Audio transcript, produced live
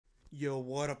Yo,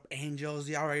 what up, angels?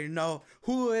 You already know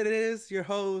who it is. Your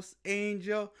host,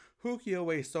 Angel. Who can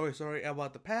always story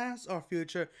about the past or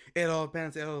future. It all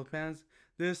depends. It all depends.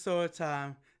 This sort of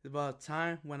time is about a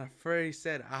time when a furry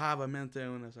said, "I have a mental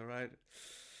illness." All right.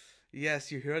 Yes,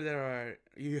 you heard that right.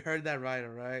 You heard that right.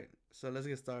 All right. So let's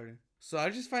get started. So I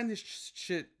just find this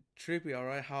shit trippy. All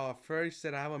right. How a furry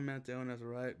said, "I have a mental illness." All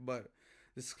right. But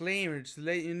disclaimer, just to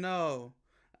let you know,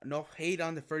 no hate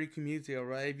on the furry community,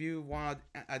 alright? If you want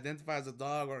to identify as a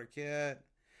dog or a cat,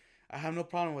 I have no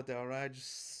problem with that, alright?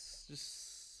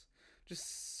 Just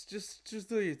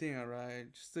do your thing,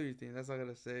 alright? Just do your thing. That's all I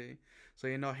gotta say. So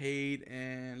you know, hate,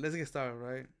 and let's get started,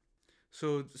 right?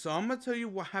 So I'm gonna tell you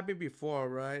what happened before,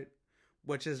 right?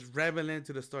 Which is relevant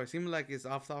to the story. Seems like it's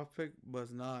off topic, but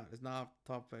it's not. It's not off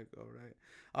topic, alright?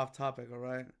 Off topic,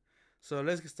 alright? So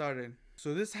let's get started.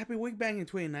 So this happened way back in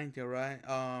 2019, right?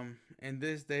 And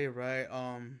this day, right?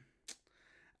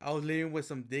 I was living with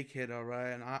some dickhead,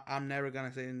 alright, and I'm never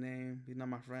gonna say his name. He's not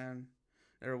my friend.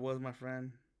 Never was my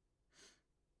friend.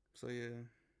 So yeah.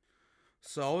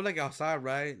 So I was like outside,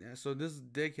 right? And so this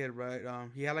dickhead, right?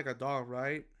 He had like a dog,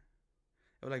 right? It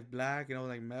was like black, and it was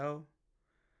like male.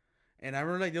 And I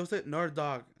remember like there was like another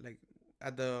dog, like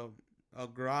at the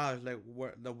garage, like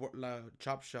where the like,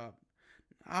 chop shop.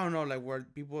 I don't know, like where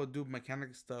people do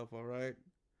mechanic stuff, alright.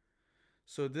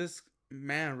 So this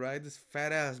man, right, this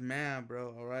fat ass man,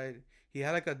 bro, all right, he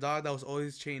had like a dog that was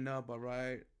always chained up, all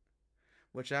right,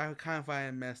 which I kind of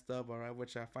find messed up, all right,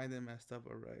 which I find it messed up,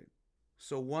 all right.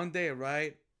 So one day,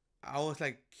 right, I was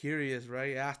like curious,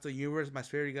 right, I asked the universe, my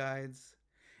spirit guides,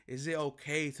 is it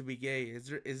okay to be gay?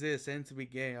 Is it a sin to be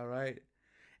gay, all right?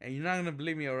 And you're not gonna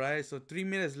believe me, all right? So 3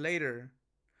 minutes later,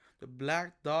 the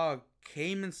black dog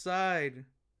came inside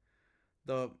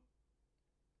the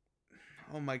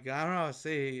oh my god, I don't know how to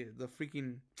say the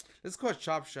freaking. Let's call it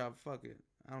chop shop. Fuck it,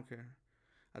 I don't care.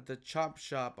 At the chop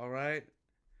shop, all right.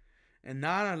 And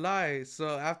not a lie.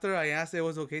 So after I asked it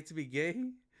was okay to be gay,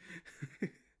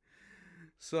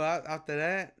 so after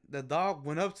that, the dog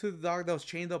went up to the dog that was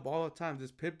chained up all the time,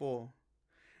 this pit bull,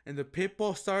 and the pit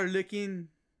bull started licking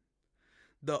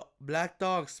the black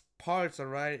dog's parts. All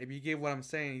right, if you get what I'm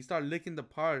saying, he started licking the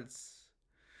parts,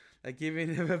 like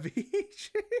giving him a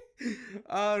beach.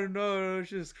 I don't know,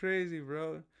 it's just crazy,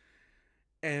 bro.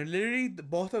 And literally,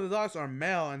 both of the dogs are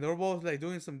male, and they're both like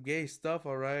doing some gay stuff.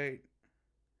 All right.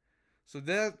 So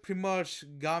that pretty much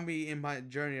got me in my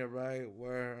journey, right,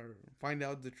 where find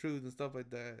out the truth and stuff like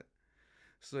that.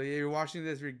 So yeah, you're watching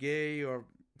this, you're gay or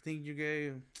think you're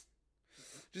gay.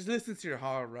 Just listen to your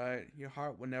heart, right? Your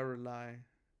heart will never lie.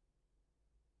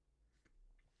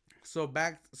 So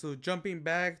jumping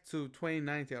back to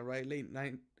 2019, right,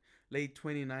 late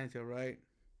 2019, right.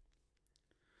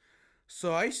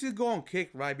 So I used to go on Kick,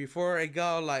 right, before I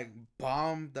got like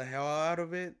bombed the hell out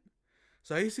of it.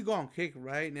 So I used to go on Kick,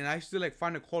 right, and I used to like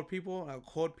find the cold people,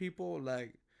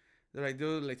 like they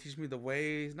would like teach me the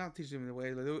ways, not teach me the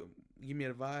ways, like they would give me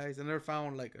advice. I never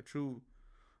found like a true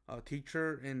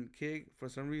teacher in Kick for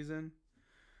some reason.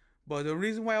 But the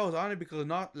reason why I was on it because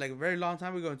not like a very long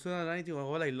time ago in 2019 when I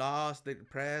was like lost, like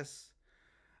depressed.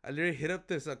 I literally hit up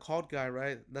this cult guy,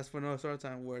 right? That's for another sort of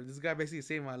time where this guy basically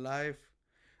saved my life.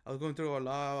 I was going through a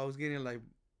lot. I was getting like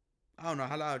I don't know,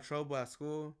 a lot of trouble at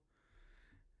school.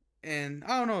 And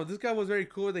I don't know, this guy was very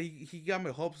cool that he got my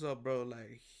hopes up, bro.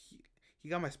 Like he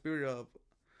got my spirit up.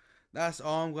 That's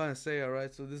all I'm gonna say,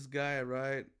 alright? So this guy,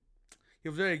 right? He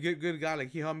was a very good guy. Like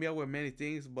he helped me out with many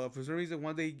things, but for some reason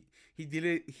one day he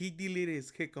deleted his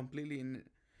kid completely, and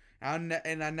I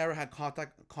never had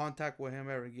contact with him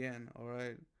ever again. All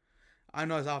right, I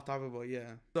know it's off topic, but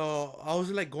yeah. So I was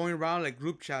like going around like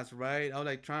group chats, right? I was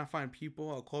like trying to find people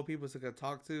or call people so I could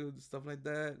talk to stuff like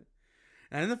that.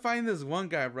 And I ended up finding this one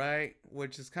guy, right,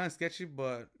 which is kind of sketchy,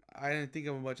 but I didn't think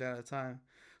of him much at the time.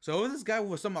 So it was this guy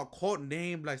with some occult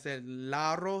name, like I said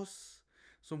Laros,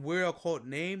 some weird occult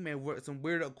name and some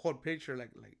weird occult picture,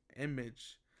 like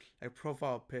image, like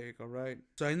profile pic. All right.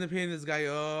 So I ended up hitting this guy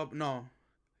up. No,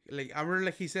 like I remember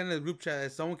like he sent in a group chat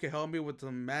that someone could help me with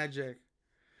some magic,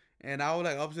 and I was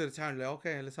like up to the town like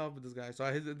okay, let's help with this guy. So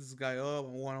I hit this guy up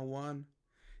on one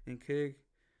in Kick.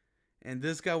 And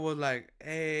this guy was like,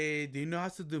 "Hey, do you know how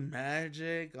to do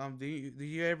magic? Do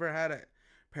you ever had a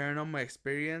paranormal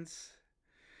experience?"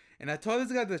 And I told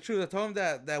this guy the truth. I told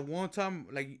him that one time,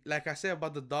 like I said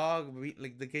about the dog,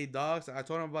 like the gay dogs. I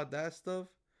told him about that stuff,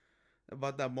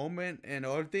 about that moment and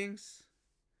other things.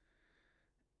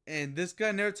 And this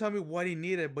guy never told me what he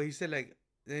needed, but he said like,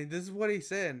 and this is what he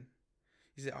said.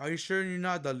 He said, "Are you sure you're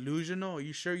not delusional? Are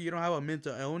you sure you don't have a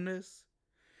mental illness?"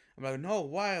 I'm like, "No,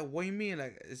 why? What do you mean?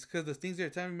 Like, it's because the things you're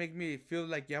telling me make me feel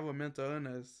like you have a mental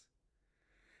illness."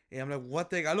 And I'm like, what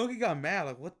the heck? I look, he got mad,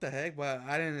 like, what the heck? But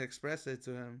I didn't express it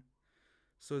to him.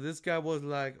 So this guy was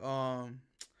like,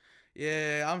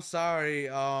 yeah, I'm sorry.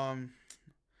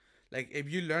 Like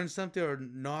if you learn something or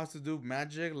know how to do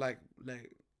magic, like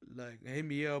hit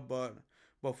me up. But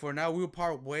for now, we'll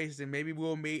part ways, and maybe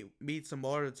we'll meet some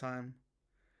other time.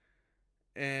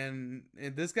 And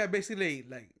this guy basically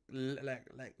like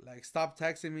stopped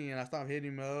texting me, and I stopped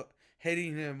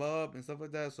hitting him up and stuff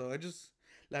like that. So I just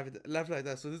left like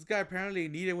that. So this guy apparently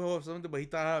needed help or something, but he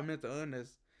thought I had mental illness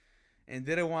and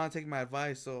didn't want to take my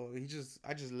advice. So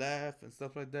I just left and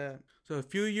stuff like that. So a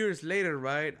few years later,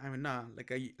 right? I mean, nah,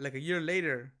 like a year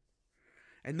later,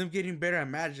 and them getting better at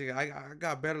magic. I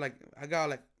got better. Like I got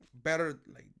like better.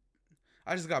 Like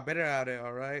I just got better at it.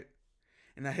 All right.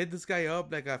 And I hit this guy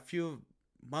up like a few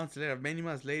months later, many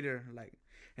months later, like,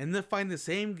 and then find the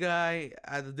same guy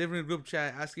at a different group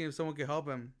chat asking if someone could help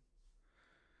him.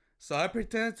 So I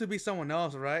pretended to be someone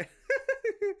else, right?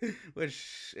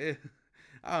 Which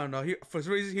I don't know. For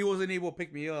some reason he wasn't able to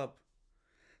pick me up.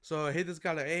 So I hit this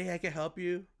guy like, "Hey, I can help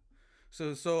you." So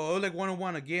I was like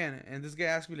 1-on-1 again, and this guy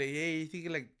asked me like, "Hey, you think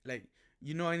like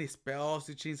you know any spells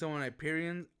to change someone's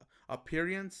appearance? Oh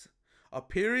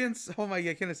my god,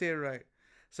 I can't say it right.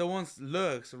 Someone's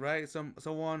looks, right?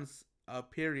 Someone's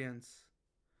appearance.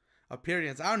 I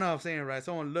don't know if I'm saying it right.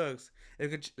 Someone looks.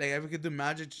 If we could do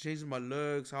magic to change my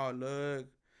looks, how I look,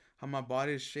 how my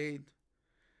body is shaped.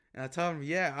 And I tell him,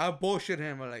 yeah, I bullshit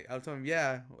him. I'll tell him,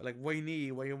 yeah, like what you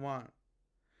need, what you want.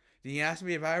 Then he asked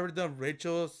me if I ever done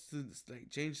rituals to like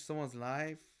change someone's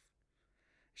life,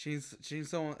 change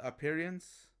someone's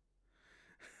appearance,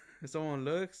 someone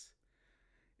looks.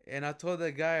 And I told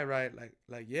that guy, right,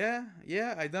 yeah,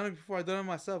 I done it before. I done it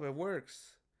myself. It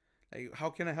works. Like, how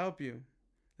can I help you?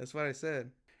 That's what I said.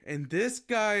 And this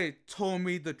guy told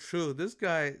me the truth. This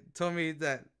guy told me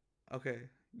that, okay,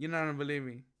 you're not gonna believe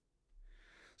me.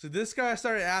 So this guy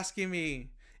started asking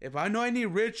me if I know any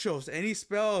rituals, any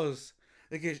spells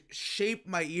that can shape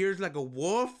my ears like a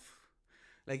wolf,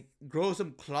 like grow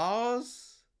some claws,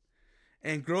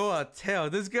 and grow a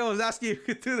tail. This guy was asking if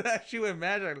you could do that shit with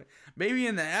magic. Like, maybe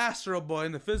in the astral, but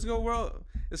in the physical world,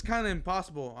 it's kind of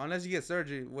impossible unless you get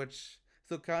surgery, which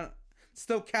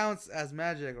still counts as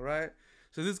magic, right?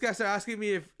 So this guy started asking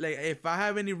me if I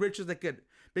have any rituals that could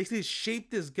basically shape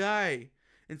this guy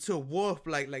into a wolf,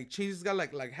 like change this guy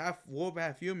like half wolf,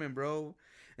 half human, bro.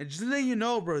 And just to let you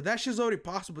know, bro, that shit's already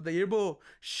possible. That you're able to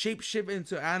shape shift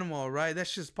into animal, right? That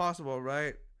shit's possible,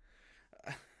 right?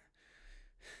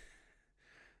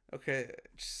 Okay,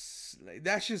 like,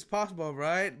 that shit's possible,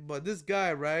 right? But this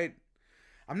guy, right?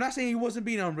 I'm not saying he wasn't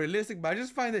being unrealistic, but I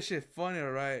just find that shit funny,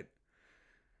 right?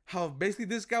 How basically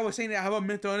this guy was saying that I have a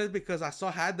mental illness because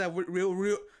had that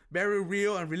very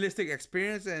real and realistic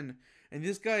experience, and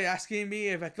this guy asking me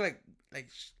if I could like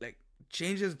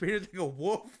change his appearance like a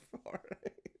wolf. All right,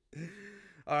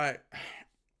 all right,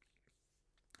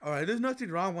 all right. There's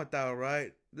nothing wrong with that, all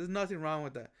right? There's nothing wrong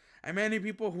with that. I many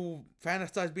people who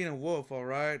fantasize being a wolf, all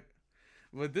right?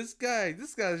 But this guy's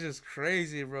just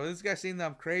crazy, bro. This guy saying that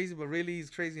I'm crazy, but really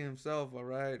he's crazy himself, all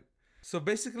right? So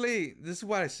basically, this is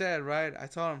what I said, right? I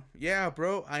told him, yeah,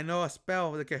 bro, I know a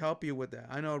spell that can help you with that.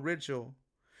 I know a ritual.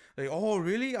 Like, oh,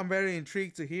 really? I'm very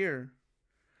intrigued to hear.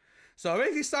 So I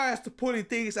basically started pulling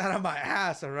things out of my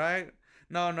ass, all right?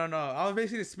 No. I was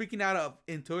basically speaking out of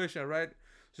intuition, right?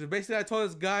 So basically, I told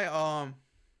this guy,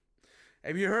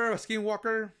 have you heard of a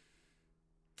skinwalker?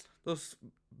 Those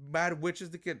bad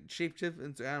witches that can shapeshift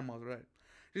into animals, right?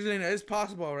 He's like, it's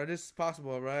possible, right? This is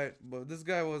possible, right? But this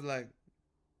guy was like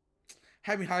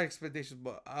having high expectations.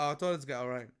 But I told this guy, all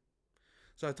right.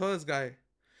 So I told this guy,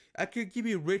 I could give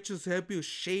you rituals to help you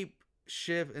shape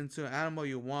shift into an animal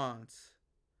you want.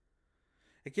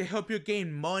 It can help you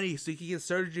gain money so you can get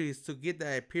surgeries to get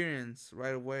that appearance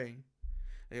right away.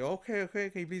 Like, okay,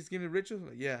 can you please give me rituals?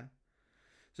 Like, yeah.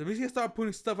 So basically I start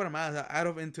putting stuff out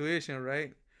of intuition,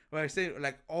 right? When I say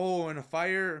like, oh, in a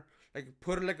fire, like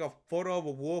put like a photo of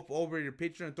a wolf over your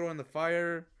picture and throw it in the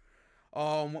fire.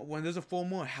 When there's a full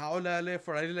moon, howl at it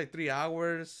for like 3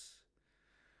 hours.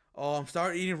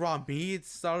 Start eating raw meat.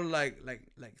 Start like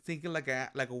thinking like a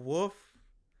wolf.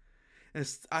 And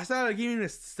I started giving the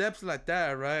steps like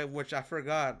that, right? Which I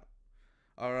forgot.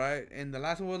 All right, and the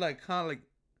last one was like kind of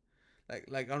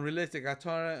like unrealistic. I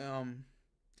told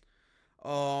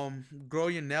her grow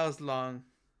your nails long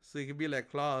so you can be like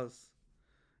claws.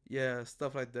 Yeah,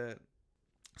 stuff like that.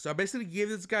 So I basically gave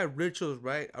this guy rituals,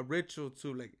 right? A ritual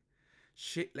to like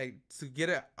shit, like to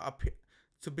get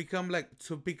to become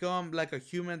like a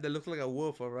human that looks like a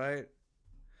wolf, all right?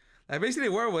 Like basically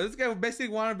a werewolf. This guy basically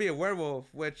wanted to be a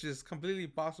werewolf, which is completely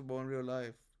possible in real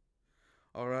life.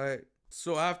 All right.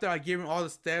 So after I gave him all the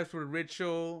steps for the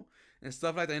ritual and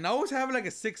stuff like that, and I always have like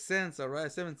a sixth sense, all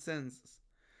right, seventh sense,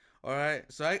 all right.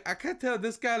 So I can't tell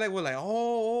this guy like was like,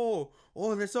 oh,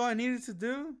 that's all I needed to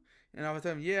do, and I was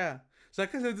telling him, yeah. So I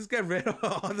can tell this guy read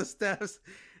all the steps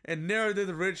and never did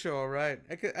the ritual, all right.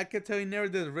 I could tell he never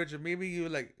did the ritual. Maybe he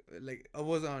was like I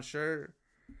wasn't unsure.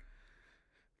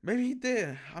 Maybe he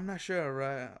did. I'm not sure,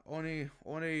 right? Only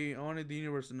the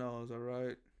universe knows, all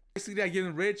right. Basically, I give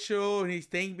him ritual, and he's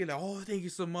thanking me like, "Oh, thank you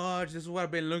so much. This is what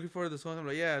I've been looking for this whole time." I'm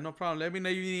like, "Yeah, no problem. Let me know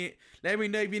if you need. Let me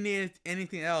know if you need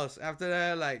anything else." After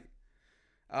that, like,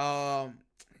 um,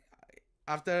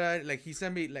 after that, like he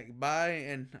sent me like bye,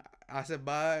 and I said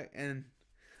bye, and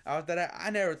after that,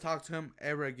 I never talked to him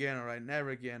ever again. All right,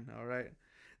 never again. All right,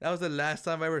 that was the last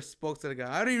time I ever spoke to the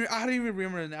guy. I don't even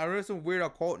remember. I remember some weird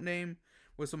occult name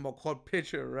with some occult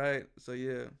picture. Right. So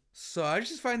yeah. So I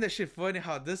just find that shit funny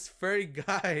how this furry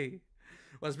guy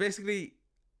was basically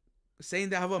saying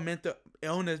that I have a mental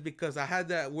illness because I had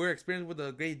that weird experience with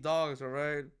the great dogs. All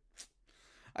right.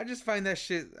 I just find that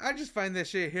shit. I just find that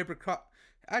shit hypocrite.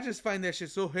 I just find that shit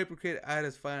so hypocrite at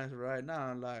its finest. Right. Not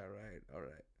gonna lie. All right. All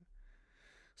right.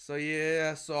 So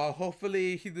yeah, so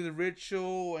hopefully he did the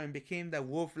ritual and became that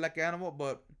wolf-like animal.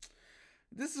 But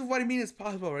this is what I mean is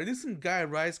possible, right? This is some guy,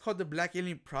 right? It's called the Black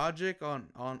Alien Project on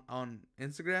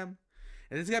Instagram,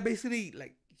 and this guy basically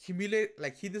like accumulate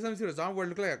like he did something to his arm where it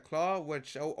looked like a claw,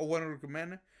 which I want to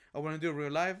recommend. I want to do in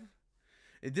real life.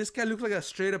 And this guy looks like a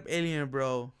straight up alien,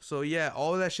 bro. So yeah,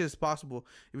 all that shit is possible.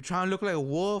 If you're trying to look like a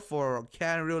wolf or a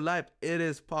cat in real life, it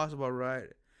is possible, right?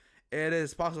 It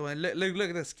is possible. And look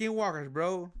at the skinwalkers,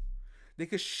 bro. They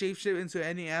could shapeshift into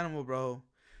any animal, bro.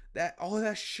 That all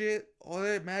that shit, all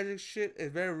that magic shit is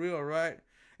very real, right?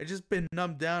 It's just been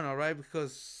numbed down, alright,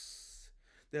 because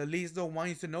the elites don't want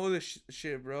you to know this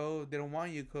shit, bro. They don't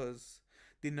want you because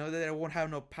they know that they won't have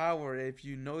no power if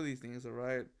you know these things,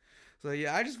 alright. So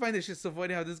yeah, I just find this shit so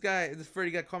funny how this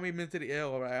furry guy called me mentally ill,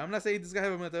 alright. I'm not saying this guy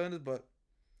have a mental illness, but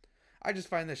I just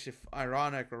find that shit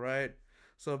ironic, alright.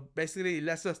 So basically,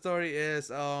 let's the story is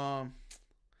do not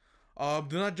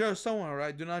judge someone,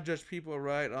 right? Do not judge people,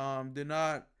 right? Do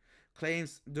not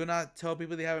tell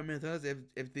people they have a mental illness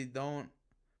if they don't,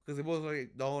 because they most likely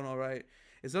don't, all right?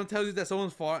 If someone tells you that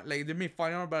someone's like they've been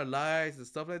fighting on about lies and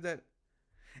stuff like that,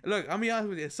 look, I'll be honest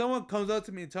with you. If someone comes up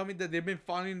to me and tell me that they've been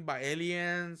followed by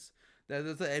aliens, that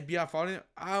there's the FBI following,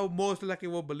 I most likely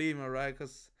will believe them, right?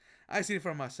 Because I see it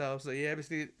for myself. So yeah,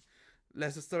 basically,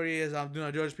 less the story is do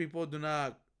not judge people, do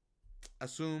not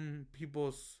assume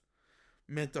people's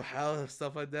mental health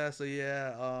stuff like that. So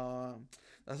yeah,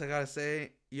 that's what I gotta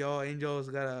say. Yo, angels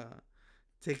gotta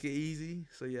take it easy.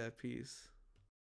 So yeah, peace.